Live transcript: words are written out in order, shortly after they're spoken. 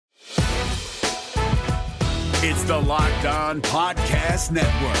It's the Locked On Podcast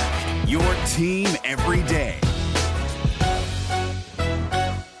Network, your team every day.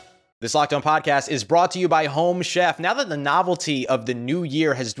 This Locked On Podcast is brought to you by Home Chef. Now that the novelty of the new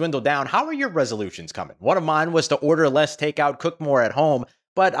year has dwindled down, how are your resolutions coming? One of mine was to order less takeout, cook more at home,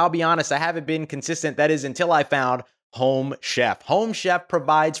 but I'll be honest, I haven't been consistent. That is until I found Home Chef. Home Chef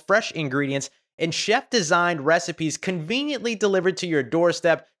provides fresh ingredients and chef-designed recipes conveniently delivered to your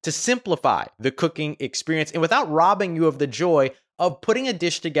doorstep to simplify the cooking experience and without robbing you of the joy of putting a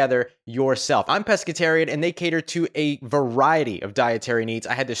dish together yourself. I'm pescatarian and they cater to a variety of dietary needs.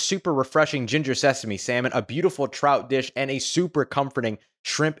 I had this super refreshing ginger sesame salmon, a beautiful trout dish, and a super comforting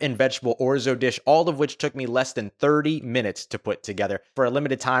shrimp and vegetable orzo dish, all of which took me less than 30 minutes to put together. For a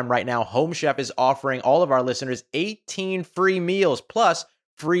limited time right now, Home Chef is offering all of our listeners 18 free meals plus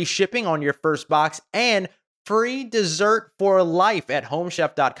free shipping on your first box and free dessert for life at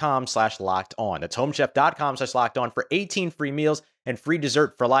homechef.com/lockedon. That's homechef.com/lockedon for 18 free meals and free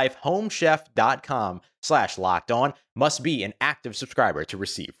dessert for life. Homechef.com/lockedon. Must be an active subscriber to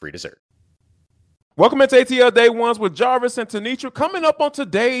receive free dessert. Welcome into ATL Day Ones with Jarvis and Tenitra. Coming up on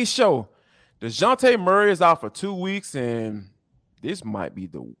today's show, Dejounte Murray is out for 2 weeks, and this might be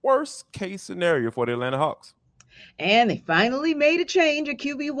the worst case scenario for the Atlanta Hawks. And they finally made a change at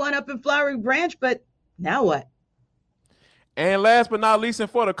QB1 up in Flowery Branch, but now what? And last but not least,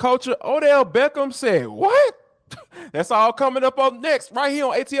 and for the culture, Odell Beckham said, what? That's all coming up next, right here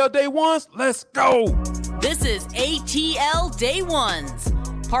on ATL Day Ones. Let's go. This is ATL Day Ones,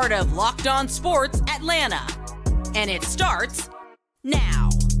 part of Locked On Sports Atlanta. And it starts now.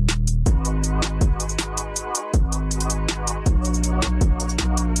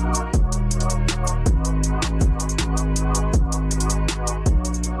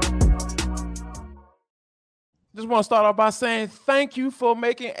 Just want to start off by saying thank you for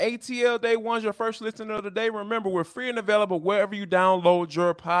making ATL Day Ones your first listener of the day. Remember, we're free and available wherever you download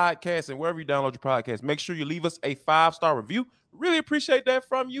your podcast. And wherever you download your podcast, make sure you leave us a 5-star review. Really appreciate that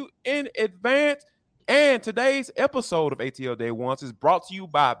from you in advance. And today's episode of ATL Day Ones is brought to you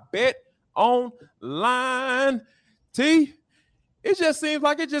by Bet Online. T, it just seems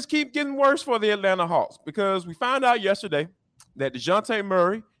like it just keeps getting worse for the Atlanta Hawks because we found out yesterday that Dejounte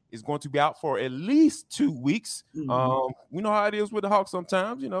Murray is going to be out for at least 2 weeks. Mm-hmm. We know how it is with the Hawks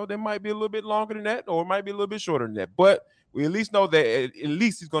sometimes. You know, they might be a little bit longer than that or it might be a little bit shorter than that. But we at least know that at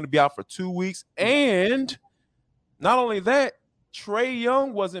least he's going to be out for 2 weeks. And not only that, Trae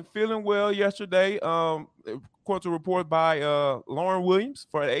Young wasn't feeling well yesterday, according to a report by Lauren Williams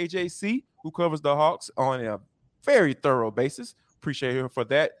for AJC, who covers the Hawks on a very thorough basis. Appreciate her for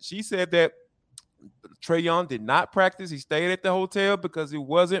that. She said that Trae Young did not practice. He stayed at the hotel because he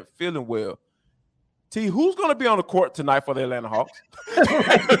wasn't feeling well. T, who's going to be on the court tonight for the Atlanta Hawks?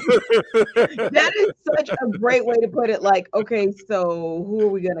 That is such a great way to put it. Like, okay, so who are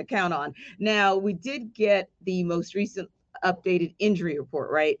we going to count on? Now, we did get the most recent updated injury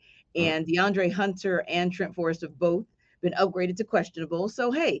report, right? And DeAndre Hunter and Trent Forrest have both been upgraded to questionable.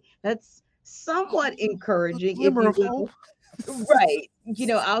 So, hey, that's somewhat encouraging. Right. You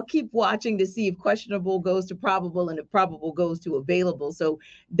know, I'll keep watching to see if questionable goes to probable and if probable goes to available. So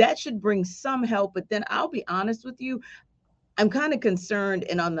that should bring some help. But then I'll be honest with you, I'm kind of concerned.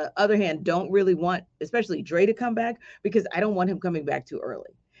 And on the other hand, don't really want, especially Dre, to come back because I don't want him coming back too early.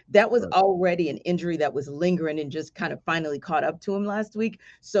 That was already an injury that was lingering and just kind of finally caught up to him last week.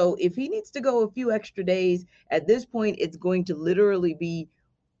 So if he needs to go a few extra days, at this point, it's going to literally be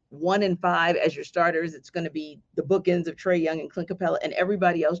 1 and 5 as your starters. It's going to be the bookends of Trae Young and Clint Capella, and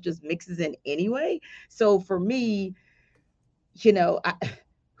everybody else just mixes in anyway. So for me, you know,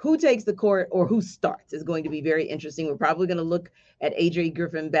 who takes the court or who starts is going to be very interesting. We're probably going to look at AJ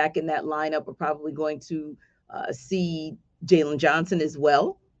Griffin back in that lineup. We're probably going to see Jalen Johnson as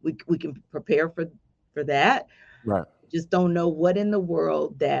well. We can prepare for that. Right. Just don't know what in the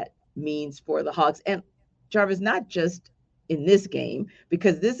world that means for the Hawks. And Jarvis, not just in this game,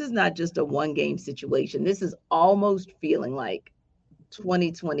 because this is not just a one-game situation. This is almost feeling like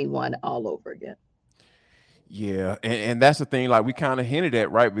 2021 all over again. Yeah, and that's the thing, like we kind of hinted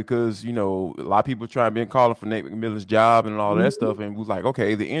at, right? Because, you know, a lot of people try to be calling for Nate McMillan's job and all that stuff, and was like,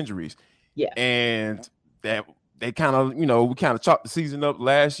 okay, the injuries. Yeah. And that they kind of, you know, we kind of chalked the season up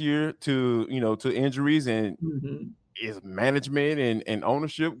last year to, you know, to injuries, and is management and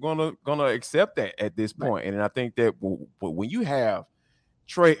ownership gonna accept that at this point? Right. And I think that when you have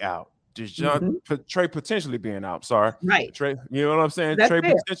Trae out, Trae potentially being out, right? Trae, you know what I'm saying? That's Trae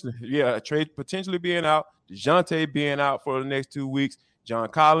fair. Trae potentially being out, Dejounte being out for the next 2 weeks, John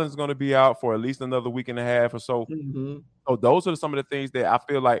Collins is going to be out for at least another week and a half or so. So those are some of the things that I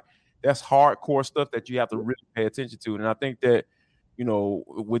feel like that's hardcore stuff that you have to really pay attention to. And I think that, you know,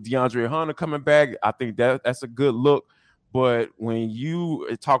 with DeAndre Hunter coming back, I think that's a good look. But when you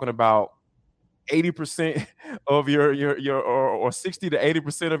are talking about 80% of your or 60 to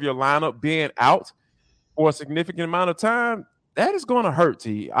 80% of your lineup being out for a significant amount of time, that is going to hurt.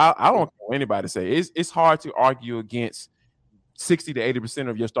 I don't care what anybody say. It's hard to argue against 60 to 80%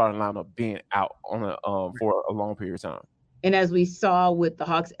 of your starting lineup being out on for a long period of time. And as we saw with the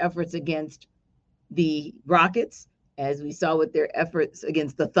Hawks' efforts against the Rockets, as we saw with their efforts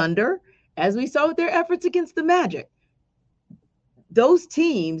against the Thunder, as we saw with their efforts against the Magic, those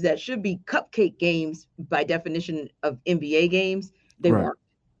teams that should be cupcake games by definition of NBA games, they weren't.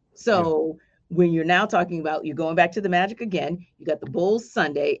 So when you're now talking about, you're going back to the Magic again, you got the Bulls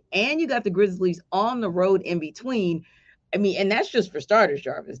Sunday, and you got the Grizzlies on the road in between. I mean, and that's just for starters,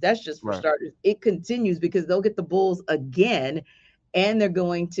 Jarvis. That's just for starters. It continues because they'll get the Bulls again, and they're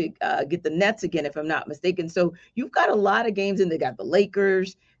going to get the Nets again, if I'm not mistaken. So you've got a lot of games, and they got the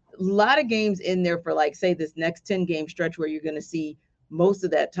Lakers, a lot of games in there for, like, say, this next 10-game stretch where you're going to see most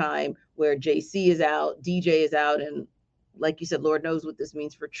of that time where JC is out, DJ is out, and like you said, Lord knows what this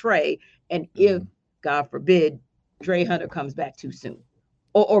means for Trey. And if, God forbid, Dre Hunter comes back too soon,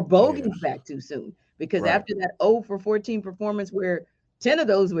 or Bogey's back too soon. Because after that 0 for 14 performance where 10 of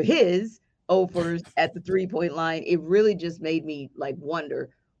those were his 0 fors at the 3-point line, it really just made me like wonder,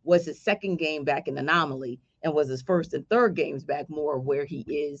 was his second game back an anomaly, and was his first and third games back more where he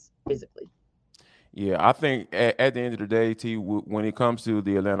is physically? Yeah, I think at the end of the day, T, when it comes to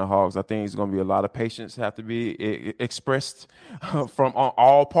the Atlanta Hawks, I think it's going to be a lot of patience have to be expressed from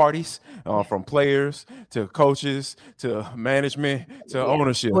all parties, from players to coaches to management to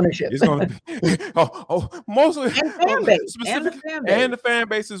ownership. It's going to be mostly and fan base, and the fan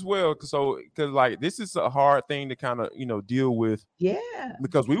base as well. So, because like this is a hard thing to kind of deal with. Yeah,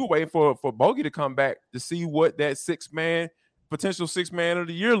 because we were waiting for Bogey to come back to see what that potential 6 man of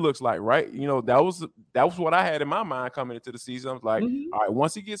the year looks like, right? That was what I had in my mind coming into the season. I was like, all right,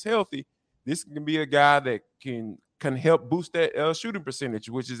 once he gets healthy, this can be a guy that can help boost that shooting percentage,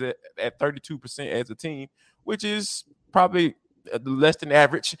 which is at 32% as a team, which is probably less than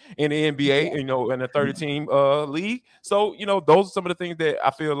average in the NBA, in a 30-team league. So, those are some of the things that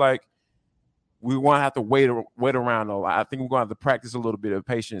I feel like we want to have to wait around on. I think we're going to have to practice a little bit of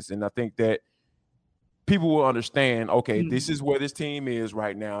patience, and I think that people will understand, okay, this is where this team is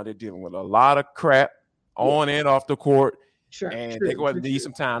right now. They're dealing with a lot of crap on and off the court, and they're going to need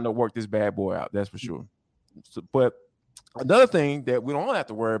some time to work this bad boy out. That's for sure. So, but another thing that we don't have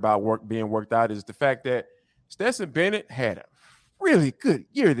to worry about being worked out is the fact that Stetson Bennett had a really good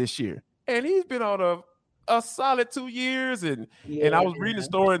year this year, and he's been on a solid 2 years. And I was reading a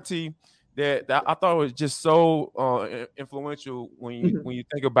story in T that I thought was just so influential when you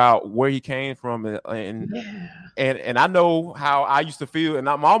think about where he came from, and I know how I used to feel, and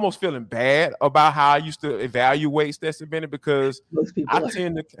I'm almost feeling bad about how I used to evaluate Stetson Bennett, because I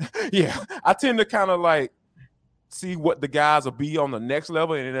tend to kind of like see what the guys will be on the next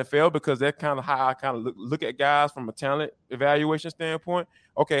level in the NFL, because that's kind of how I kind of look at guys from a talent evaluation standpoint.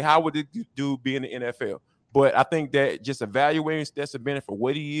 Okay, how would this dude be in the NFL? But I think that just evaluating Stetson Bennett for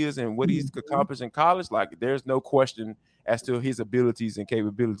what he is and what he's accomplished in college, like there's no question as to his abilities and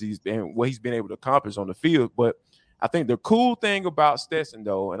capabilities and what he's been able to accomplish on the field. But I think the cool thing about Stetson,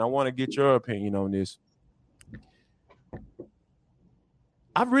 though, and I want to get your opinion on this,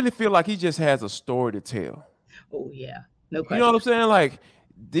 I really feel like he just has a story to tell. Oh yeah, no question. You know what I'm saying? Like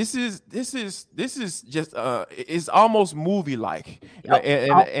this is just it's almost movie like,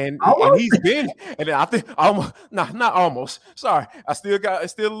 and he's been, and I think almost not almost. Sorry, I still a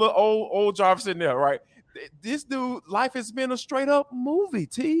little old Jarvis in there, right? This dude, life has been a straight up movie.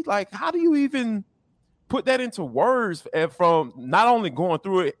 T, like, how do you even put that into words from not only going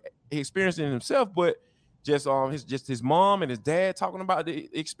through it, experiencing it himself, but just his mom and his dad talking about the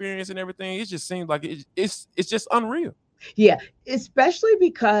experience and everything? It just seems like it's just unreal. Yeah, especially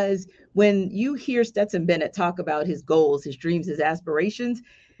because when you hear Stetson Bennett talk about his goals, his dreams, his aspirations,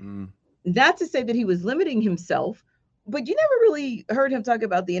 not to say that he was limiting himself, but you never really heard him talk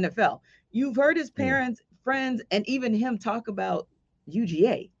about the NFL. You've heard his parents, friends, and even him talk about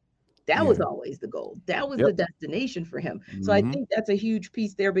UGA. That was always the goal. That was the destination for him. So I think that's a huge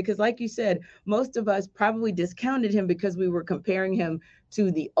piece there, because like you said, most of us probably discounted him because we were comparing him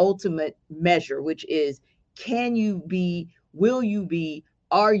to the ultimate measure, which is, can you be, will you be,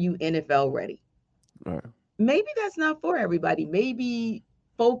 are you NFL ready? Right. Maybe that's not for everybody. Maybe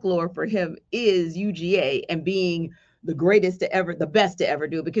folklore for him is UGA and being the greatest to ever, the best to ever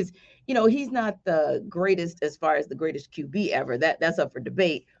do it, because, he's not the greatest as far as the greatest QB ever. That's up for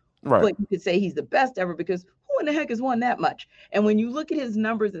debate. Right. But you could say he's the best ever because who in the heck has won that much? And when you look at his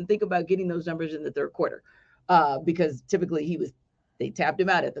numbers and think about getting those numbers in the third quarter, because typically they tapped him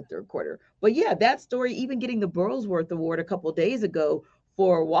out at the third quarter. But yeah, that story, even getting the Burlsworth Award a couple of days ago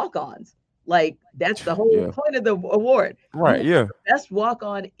for walk-ons, like that's the whole point of the award. Right. Yeah. Best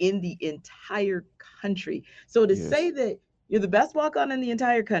walk-on in the entire country. So to say that you're the best walk-on in the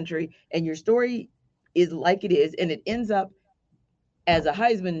entire country and your story is like it is, and it ends up as a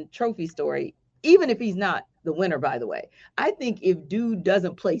Heisman Trophy story, even if he's not the winner, by the way, I think if dude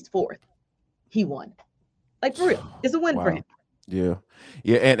doesn't place fourth, he won. Like for real, it's a win for him. Yeah.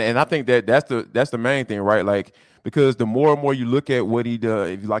 And I think that's the main thing, right? Like, because the more and more you look at what he does,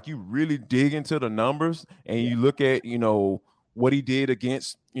 if like you really dig into the numbers and you look at, what he did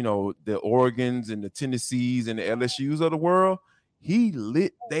against, the Oregons and the Tennessees and the LSUs of the world, he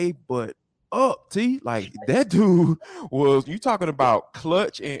lit they butt up, T. Like that dude was, you talking about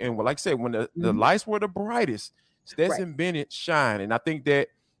clutch and like I said, when the lights were the brightest, Stetson Bennett shined. And I think that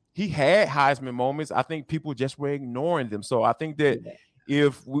he had Heisman moments. I think people just were ignoring them. So I think that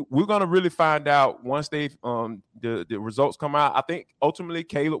if we're going to really find out once they've the results come out, I think ultimately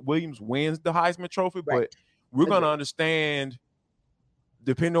Caleb Williams wins the Heisman Trophy, but we're going to understand,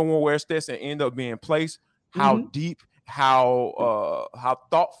 depending on where Stetson end up being placed, how deep, how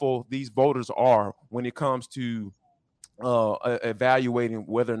thoughtful these voters are when it comes to evaluating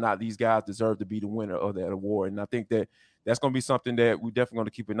whether or not these guys deserve to be the winner of that award. And I think that that's going to be something that we're definitely going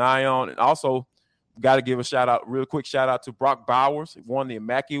to keep an eye on. And also, got to give a real quick shout out to Brock Bowers. He won the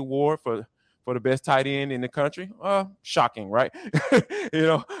Mackey Award for the best tight end in the country. Shocking, right?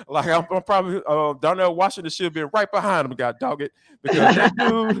 Like I'm probably Darnell Washington should have been right behind him. God dog it, because that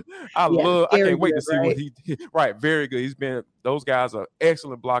dude, I can't wait to see what he did. Right, very good. Those guys are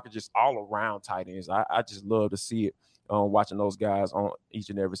excellent blockers, just all around tight ends. I just love to see it. Watching those guys on each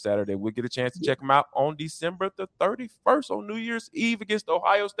and every Saturday. We'll get a chance to check them out on December the 31st on New Year's Eve against the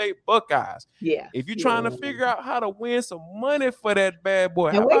Ohio State Buckeyes. Yeah. If you're trying to figure out how to win some money for that bad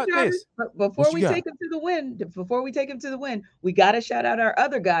boy, how about this? Before we take him to the win, we got to shout out our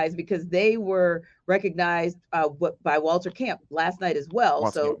other guys because they were recognized by Walter Camp last night as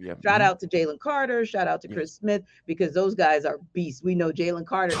well. Shout out to Jalen Carter, shout out to Chris Smith, because those guys are beasts. We know Jalen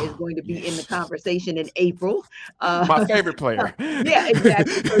Carter is going to be in the conversation in April. My favorite player. Yeah,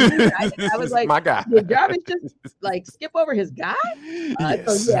 exactly. So, I was like, my guy. Did Jarvis just like skip over his guy? I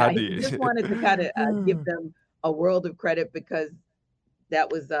did. Just wanted to kind of give them a world of credit because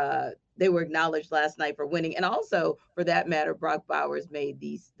that was they were acknowledged last night for winning. And also, for that matter, Brock Bowers made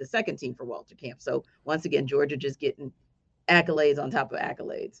the second team for Walter Camp. So once again, Georgia just getting accolades on top of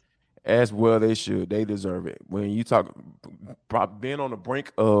accolades. As well they should. They deserve it. When you talk being on the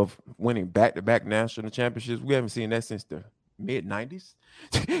brink of winning back-to-back national championships, we haven't seen that since the mid-90s.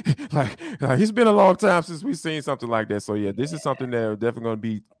 like it's been a long time since we've seen something like that. So yeah, this is something that we're definitely going to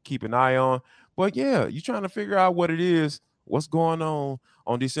be keep an eye on. But yeah, you're trying to figure out what it is, what's going on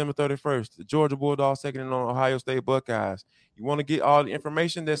December 31st. The Georgia Bulldogs taking it on Ohio State Buckeyes. You want to get all the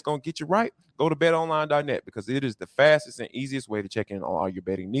information that's going to get you right? Go to betonline.net because it is the fastest and easiest way to check in on all your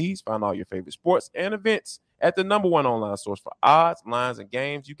betting needs. Find all your favorite sports and events at the #1 online source for odds, lines, and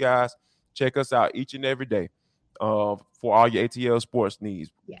games. You guys check us out each and every day for all your ATL sports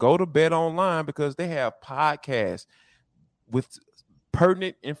needs. Yeah. Go to BetOnline because they have podcasts with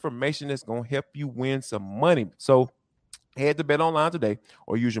pertinent information that's going to help you win some money. So head to BetOnline today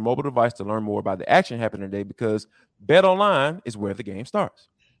or use your mobile device to learn more about the action happening today because BetOnline is where the game starts.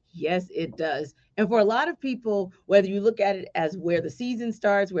 Yes, it does. And for a lot of people, whether you look at it as where the season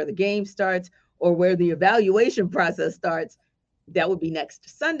starts, where the game starts, or where the evaluation process starts, that would be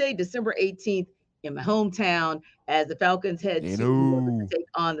next Sunday, December 18th in my hometown as the Falcons head to take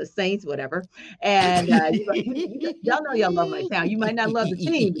on the Saints, whatever. And y'all know y'all love my town. You might not love the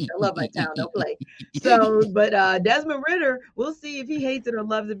team, but y'all love my town. Don't play. So, but Desmond Ridder, we'll see if he hates it or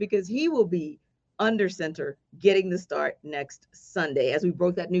loves it because he will be under center getting the start next Sunday. As we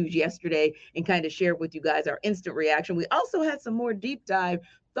broke that news yesterday and kind of shared with you guys our instant reaction, we also had some more deep dive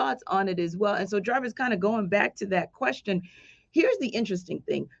thoughts on it as well. And so Jarvis, kind of going back to that question, here's the interesting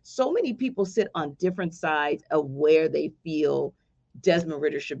thing. So many people sit on different sides of where they feel Desmond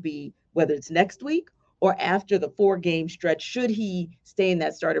Ridder should be, whether it's next week or after the 4-game stretch. Should he stay in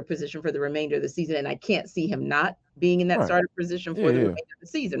that starter position for the remainder of the season? And I can't see him not being in that starter position for the remainder of the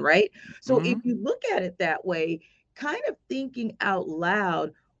season, right? So if you look at it that way, kind of thinking out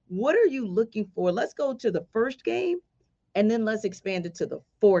loud, what are you looking for? Let's go to the first game and then let's expand it to the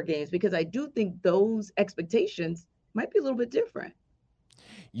 4 games, because I do think those expectations might be a little bit different.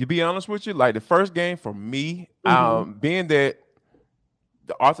 You be honest with you, like the first game for me, being that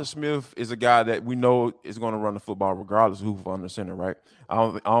Arthur Smith is a guy that we know is going to run the football regardless of who's on the center, right? I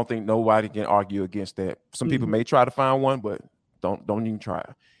don't think nobody can argue against that. Some people may try to find one, but don't even try.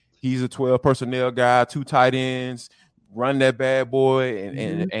 He's a 12 personnel guy, 2 tight ends, run that bad boy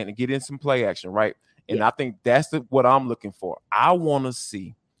and get in some play action, right? And I think that's what I'm looking for. I want to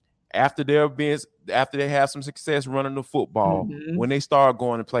see after they have some success running the football, when they start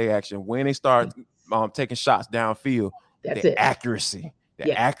going to play action, when they start taking shots downfield, accuracy.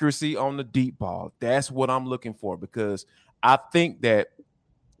 The accuracy on the deep ball. That's what I'm looking for, because I think that,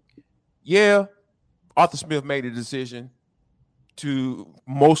 Arthur Smith made a decision to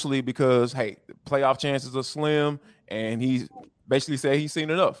mostly because, hey, the playoff chances are slim, and he basically said he's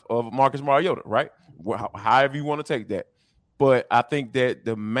seen enough of Marcus Mariota, right? However you want to take that. But I think that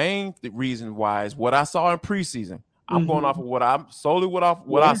the main reason why is what I saw in preseason. I'm going off of what I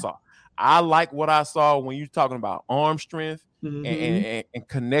saw. I like what I saw when you're talking about arm strength and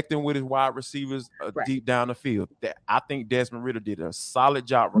connecting with his wide receivers deep down the field. That I think Desmond Ridder did a solid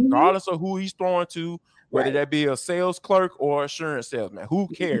job, regardless of who he's throwing to, whether that be a sales clerk or assurance salesman. Who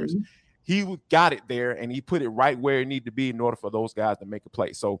cares? He got it there, and he put it right where it needed to be in order for those guys to make a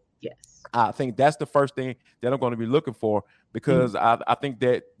play. So I think that's the first thing that I'm going to be looking for, because I think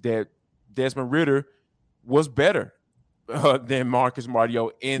that Desmond Ridder was better than Marcus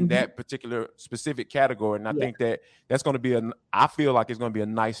Mariota in that particular specific category, and I think that's going to be I feel like it's going to be a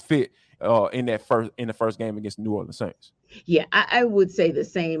nice fit in the first game against New Orleans Saints. Yeah, I would say the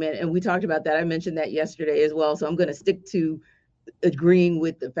same, and we talked about that. I mentioned that yesterday as well, so I'm going to stick to agreeing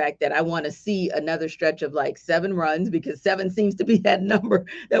with the fact that I want to see another stretch of like 7 runs, because 7 seems to be that number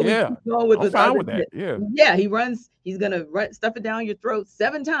that we keep going with. I'm fine with that. He's going to stuff it down your throat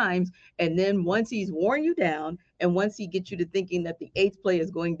 7 times, and then once he's worn you down, and once he gets you to thinking that the 8th play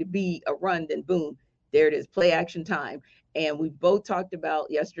is going to be a run, then boom, there it is, play action time. And we both talked about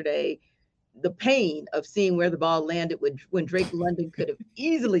yesterday the pain of seeing where the ball landed when Drake London could have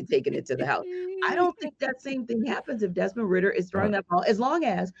easily taken it to the house. I don't think that same thing happens if Desmond Ridder is throwing that ball. As long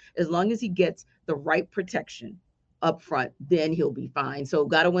as he gets the right protection up front, then he'll be fine. So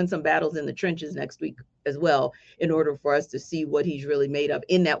got to win some battles in the trenches next week as well, in order for us to see what he's really made of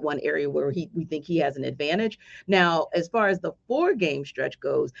in that one area where we think he has an advantage. Now, as far as the 4-game stretch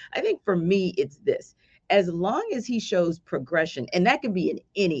goes, I think for me, it's this. As long as he shows progression, and that can be in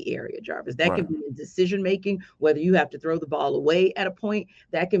any area, Jarvis, that can be in decision-making, whether you have to throw the ball away at a point,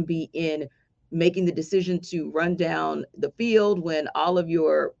 that can be in making the decision to run down the field when all of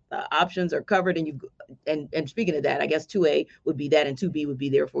your options are covered. And speaking of that, I guess 2A would be that, and 2B would be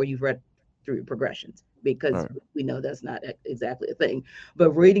therefore you've read through your progressions, because we know that's not exactly a thing.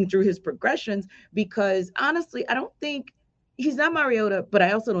 But reading through his progressions, because honestly, I don't think he's not Mariota, but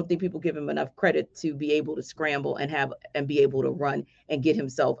I also don't think people give him enough credit to be able to scramble and be able to run and get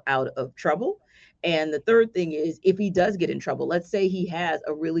himself out of trouble. And the third thing is, if he does get in trouble, let's say he has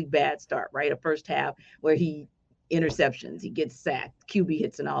a really bad start, right? A first half where he interceptions, he gets sacked, QB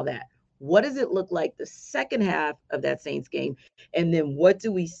hits and all that. What does it look like the second half of that Saints game? And then what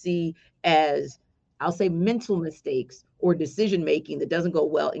do we see as, I'll say, mental mistakes or decision-making that doesn't go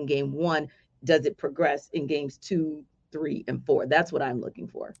well in game 1? Does it progress in games 2, 3, and 4? That's what I'm looking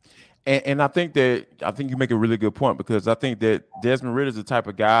for. And I think you make a really good point, because I think that Desmond Ridder is the type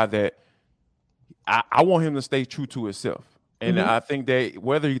of guy that I want him to stay true to himself. And I think that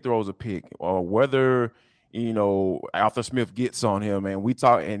whether he throws a pick or whether, Arthur Smith gets on him, and we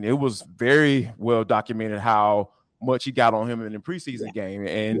talk, and it was very well documented how much he got on him in the preseason game.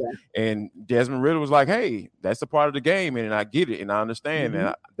 And Desmond Ridder was like, hey, that's a part of the game, and I get it, and I understand.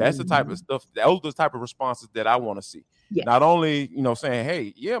 And that's the type of stuff, those are the type of responses that I want to see. Not only, saying,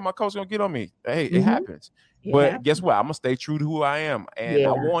 hey, yeah, my coach going to get on me. Hey, it happens. But guess what? I'm going to stay true to who I am. And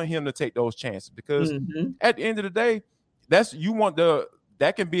I want him to take those chances, because at the end of the day,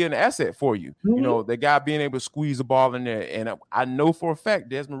 that can be an asset for you. The guy being able to squeeze the ball in there. And I know for a fact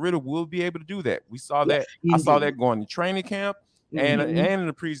Desmond Ridder will be able to do that. We saw that. I saw that going to training camp and in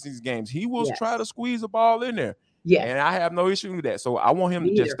the preseason games. He will try to squeeze the ball in there. And I have no issue with that. So I want him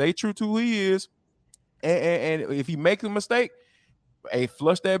to just stay true to who he is. And if he makes a mistake, hey,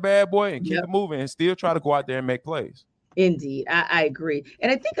 flush that bad boy and keep it moving, and still try to go out there and make plays. Indeed. I agree.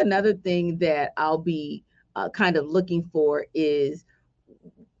 And I think another thing that I'll be kind of looking for is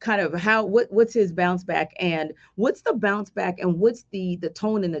kind of what's his bounce back, and what's the bounce back, and what's the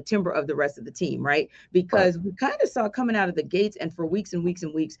tone and the timbre of the rest of the team, right? Because we kind of saw coming out of the gates, and for weeks and weeks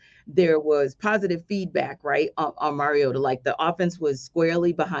and weeks, there was positive feedback, right, on Mariota. Like, the offense was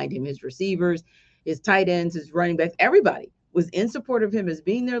squarely behind him, his receivers, his tight ends, his running backs, everybody was in support of him as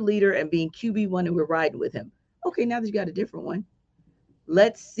being their leader and being QB1, and we're riding with him. Okay, now that you got a different one,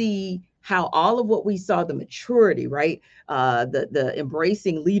 Let's see how all of what we saw, the maturity, right? The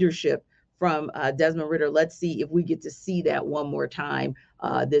embracing leadership from Desmond Ridder. Let's see if we get to see that one more time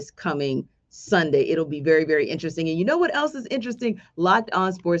this coming Sunday. It'll be very, very interesting. And you know what else is interesting? Locked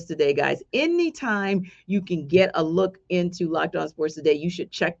On Sports Today, guys. Anytime you can get a look into Locked On Sports Today, you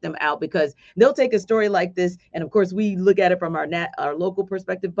should check them out, because they'll take a story like this. And of course, we look at it from our local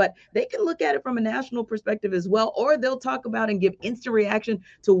perspective, but they can look at it from a national perspective as well. Or they'll talk about and give instant reaction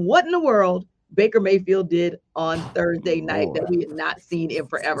to what in the world Baker Mayfield did on Thursday night that we had not seen in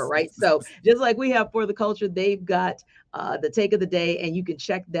forever, right? So just like we have For the Culture, they've got the take of the day, and you can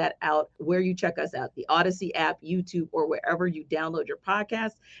check that out where you check us out, the Odyssey app, YouTube, or wherever you download your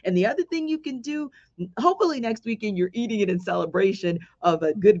podcast. And the other thing you can do, hopefully next weekend, you're eating it in celebration of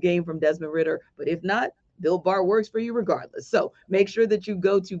a good game from Desmond Ridder. But if not, Built Bar works for you regardless. So make sure that you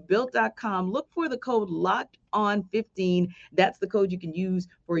go to built.com, look for the code LOCKEDON15. That's the code you can use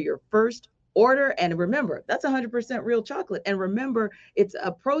for your first order. And remember, that's 100% real chocolate. And remember, it's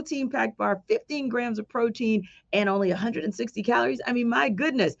a protein packed bar, 15 grams of protein and only 160 calories. I mean, my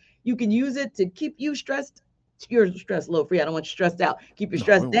goodness, you can use it to keep you stressed. You're stress low free. I don't want you stressed out. Keep your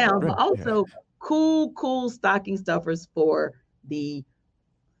stress down, but also cool stocking stuffers for the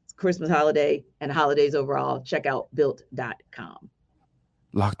Christmas holiday and holidays overall. Check out built.com.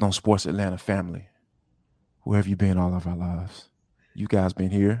 Locked On Sports Atlanta family. Where have you been all of our lives? You guys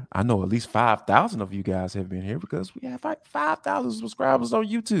been here. I know at least 5,000 of you guys have been here, because we have like 5,000 subscribers on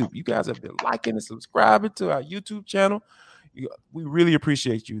YouTube. You guys have been liking and subscribing to our YouTube channel. We really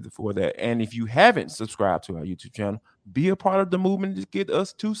appreciate you for that. And if you haven't subscribed to our YouTube channel, be a part of the movement to get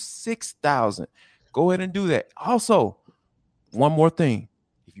us to 6,000. Go ahead and do that. Also, one more thing.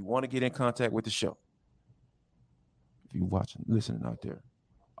 If you want to get in contact with the show, if you're watching, listening out there,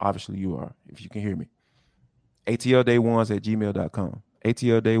 obviously you are, if you can hear me, atlday1s@gmail.com.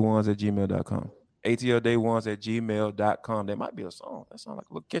 atlday1s@gmail.com. atlday1s@gmail.com. That might be a song. That sounds like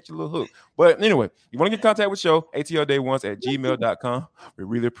a little catchy little hook. But anyway, you want to get in contact with the show, atlday1s@gmail.com. We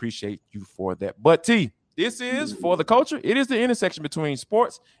really appreciate you for that. But T, this is For the Culture. It is the intersection between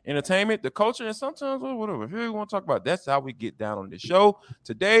sports, entertainment, the culture, and sometimes whatever here we want to talk about. That's how we get down on this show.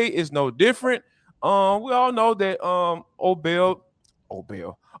 Today is no different. We all know that Odell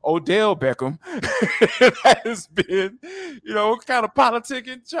Beckham has been, kind of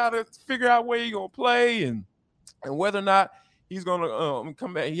politicking, trying to figure out where he's gonna play and whether or not he's gonna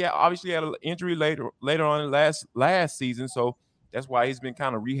come back. He obviously had an injury later on in last season, so that's why he's been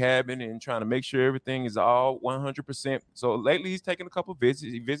kind of rehabbing and trying to make sure everything is all 100%. So lately he's taken a couple of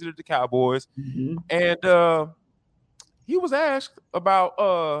visits. He visited the Cowboys, and he was asked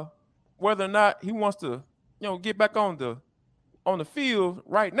about whether or not he wants to, get back on the field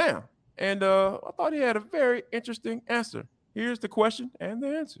right now. And I thought he had a very interesting answer. Here's the question and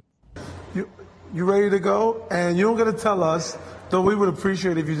the answer. You ready to go? And you don't got to tell us, though we would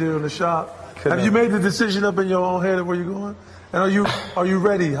appreciate if you did on the shop. Have you made the decision up in your own head of where you're going? And are you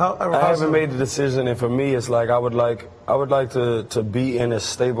ready? I haven't made the decision, and for me, it's like I would like to be in a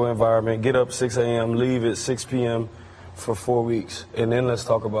stable environment, get up 6 a.m., leave at 6 p.m. for 4 weeks, and then let's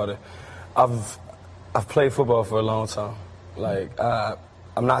talk about it. I've played football for a long time. Like,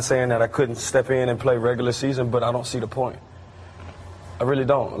 I'm not saying that I couldn't step in and play regular season, but I don't see the point. I really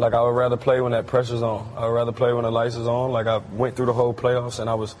don't. Like, I would rather play when that pressure's on. I would rather play when the lights is on. Like, I went through the whole playoffs, and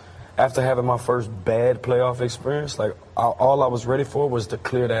after having my first bad playoff experience, like, all I was ready for was to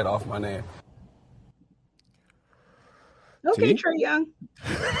clear that off my name. Okay, Trae Young.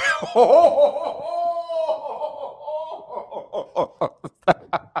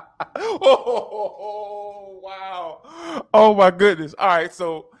 Oh, wow. Oh, my goodness. All right,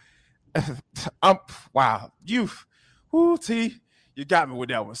 so wow. You got me with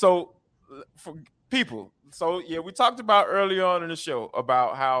that one. So for people, we talked about early on in the show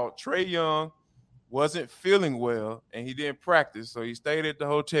about how Trae Young wasn't feeling well and he didn't practice, so he stayed at the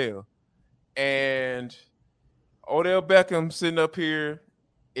hotel. And Odell Beckham sitting up here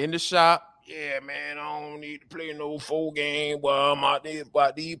in the shop. Yeah, man, I don't need to play no full game while I'm out there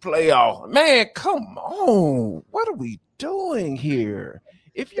about these playoffs. Man, come on. What are we doing here?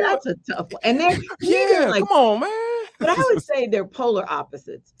 That's a tough one. And then come on, man. But I would say they're polar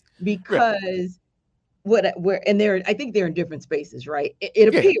opposites, because I think they're in different spaces, right? It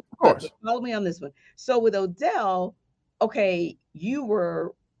appears. Of course. Follow me on this one. So with Odell, okay, you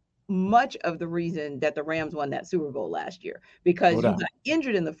were much of the reason that the Rams won that Super Bowl last year, because you got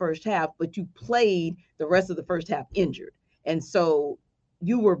injured in the first half, but you played the rest of the first half injured. And so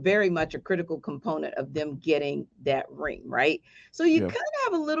you were very much a critical component of them getting that ring, right? So you kind of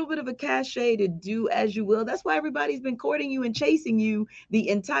have a little bit of a cachet to do as you will. That's why everybody's been courting you and chasing you the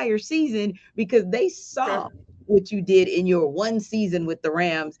entire season, because they saw what you did in your one season with the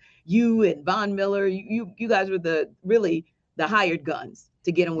Rams. You and Von Miller, you guys were the hired guns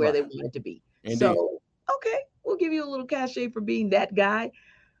to get them where they wanted to be. Indeed. So, okay, we'll give you a little cachet for being that guy.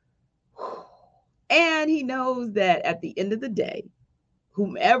 And he knows that at the end of the day,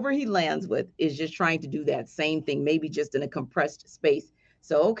 whomever he lands with is just trying to do that same thing, maybe just in a compressed space.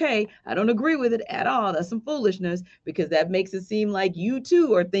 So, okay, I don't agree with it at all. That's some foolishness, because that makes it seem like you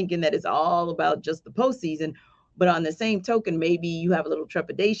too are thinking that it's all about just the postseason. But on the same token, maybe you have a little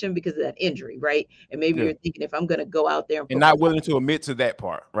trepidation because of that injury, right? And maybe you're thinking, if I'm going to go out there and not willing to admit to that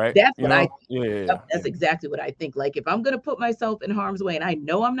part, right? That's what I think. That's exactly what I think. Like, if I'm going to put myself in harm's way and I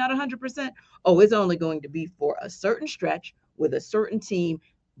know I'm not 100%, it's only going to be for a certain stretch with a certain team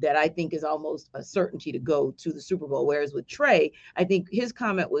that I think is almost a certainty to go to the Super Bowl. Whereas with Trey, I think his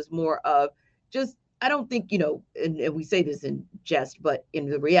comment was more of just, I don't think, and we say this in jest, but in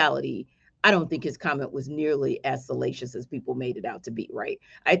the reality, I don't think his comment was nearly as salacious as people made it out to be, right?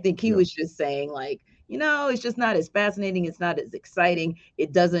 I think he was just saying, like, it's just not as fascinating. It's not as exciting.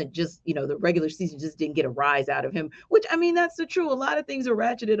 It doesn't just, the regular season just didn't get a rise out of him, which, I mean, that's the true. A lot of things are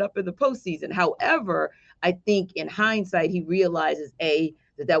ratcheted up in the postseason. However, I think in hindsight, he realizes, A,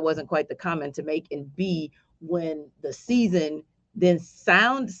 that wasn't quite the comment to make, and B, when the season then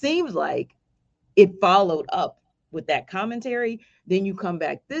seems like it followed up with that commentary, then you come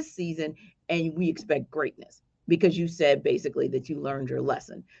back this season and we expect greatness, because you said basically that you learned your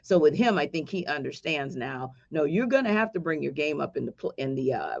lesson. So with him, I think he understands now, no, you're going to have to bring your game up in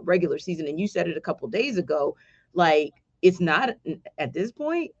the regular season. And you said it a couple of days ago, like, it's not at this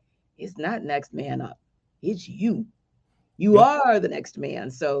point, it's not next man up. It's you. You are the next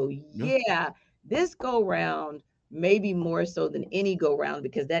man. So this go round, maybe more so than any go round,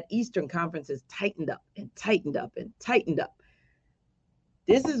 because that Eastern Conference has tightened up and tightened up and tightened up.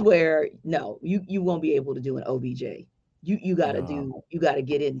 This is where, no, you won't be able to do an OBJ. You got to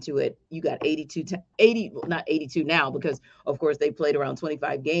get into it. You got 80, not 82 now, because of course they played around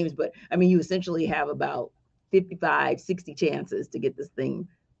 25 games, but I mean, you essentially have about 55, 60 chances to get this thing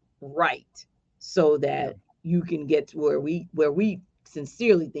right, so that you can get to where we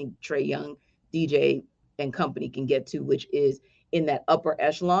sincerely think Trae Young, DJ, and company can get to, which is in that upper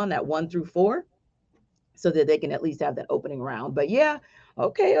echelon, that 1 through 4, so that they can at least have that opening round. But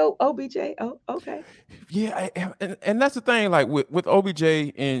okay, OBJ, okay. Yeah, and that's the thing, like with OBJ,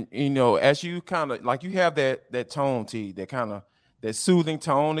 and as you kind of like, you have that tone, T, that soothing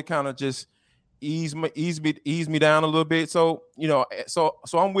tone that kind of just ease me down a little bit. So so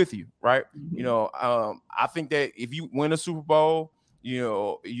I'm with you, right? Mm-hmm. I think that if you win a Super Bowl,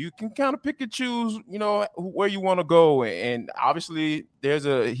 you can kind of pick and choose, where you want to go. And obviously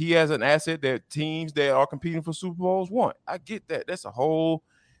he has an asset that teams that are competing for Super Bowls want. I get that. That's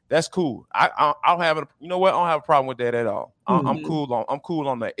cool. I don't have I don't have a problem with that at all. Mm-hmm. I'm cool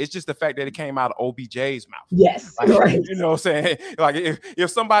on that. It's just the fact that it came out of OBJ's mouth. Yes. Like, right. You know what I'm saying? Like, if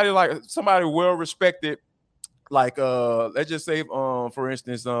somebody well respected, like let's just say for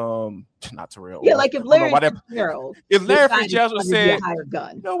instance, not Terrell. Yeah, like if Larry Fitzgerald said,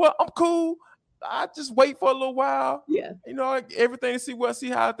 you know what, I'm cool, I just wait for a little while. Yeah. Everything to see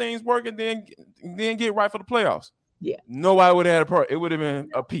how things work, and then get right for the playoffs. Yeah. Nobody would have had a part. It would have been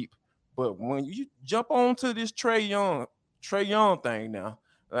a peep. But when you jump onto this Trae Young thing now,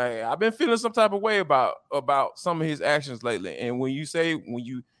 like, I've been feeling some type of way about some of his actions lately. And when you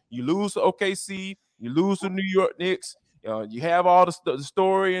lose to OKC, you lose to New York Knicks, you have all the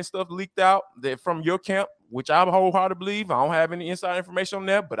story and stuff leaked out that from your camp, which I wholeheartedly believe. I don't have any inside information on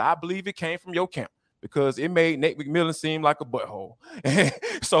that, but I believe it came from your camp, because it made Nate McMillan seem like a butthole.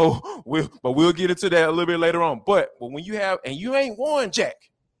 So we'll get into that a little bit later on. But when you have, and you ain't won, Jack,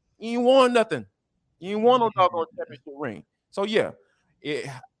 you ain't won nothing. You ain't won no doggone championship ring. So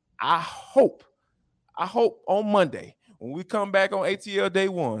I hope on Monday, when we come back on ATL Day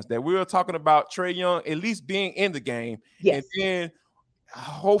Ones, that we're talking about Trae Young at least being in the game. Yes. And then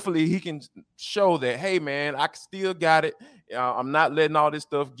hopefully he can show that, hey, man, I still got it. I'm not letting all this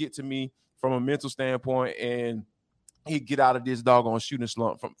stuff get to me from a mental standpoint, and he get out of this doggone shooting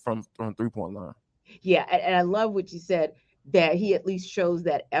slump from 3-point line. Yeah, and I love what you said, that he at least shows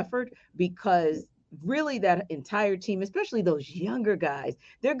that effort, because really that entire team, especially those younger guys,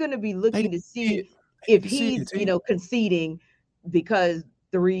 they're going to be looking to see if he's, conceding because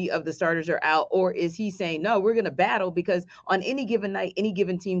 3 of the starters are out, or is he saying, no, we're going to battle, because on any given night, any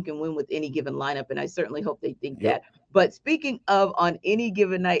given team can win with any given lineup. And I certainly hope they think that But speaking of on any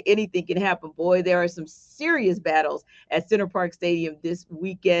given night, anything can happen. Boy, there are some serious battles at Center Park Stadium this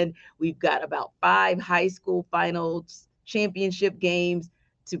weekend. We've got about 5 high school finals championship games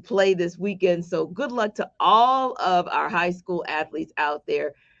to play this weekend. So good luck to all of our high school athletes out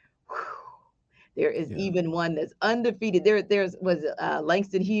there. Whew. There is even one that's undefeated. There's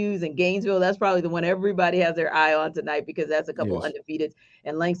Langston Hughes and Gainesville. That's probably the one everybody has their eye on tonight because that's a couple undefeated.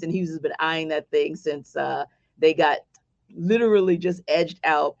 And Langston Hughes has been eyeing that thing since they got literally just edged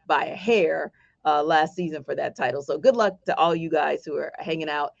out by a hair last season for that title. So good luck to all you guys who are hanging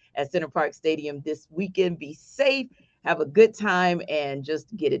out at Center Park Stadium this weekend. Be safe, have a good time, and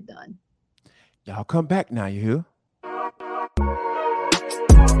just get it done. Y'all come back now, you hear?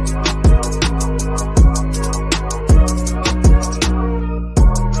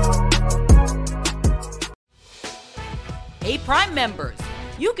 Hey, Prime members,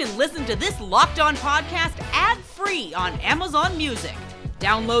 you can listen to this Locked On podcast ad-free on Amazon Music.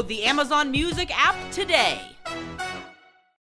 Download the Amazon Music app today.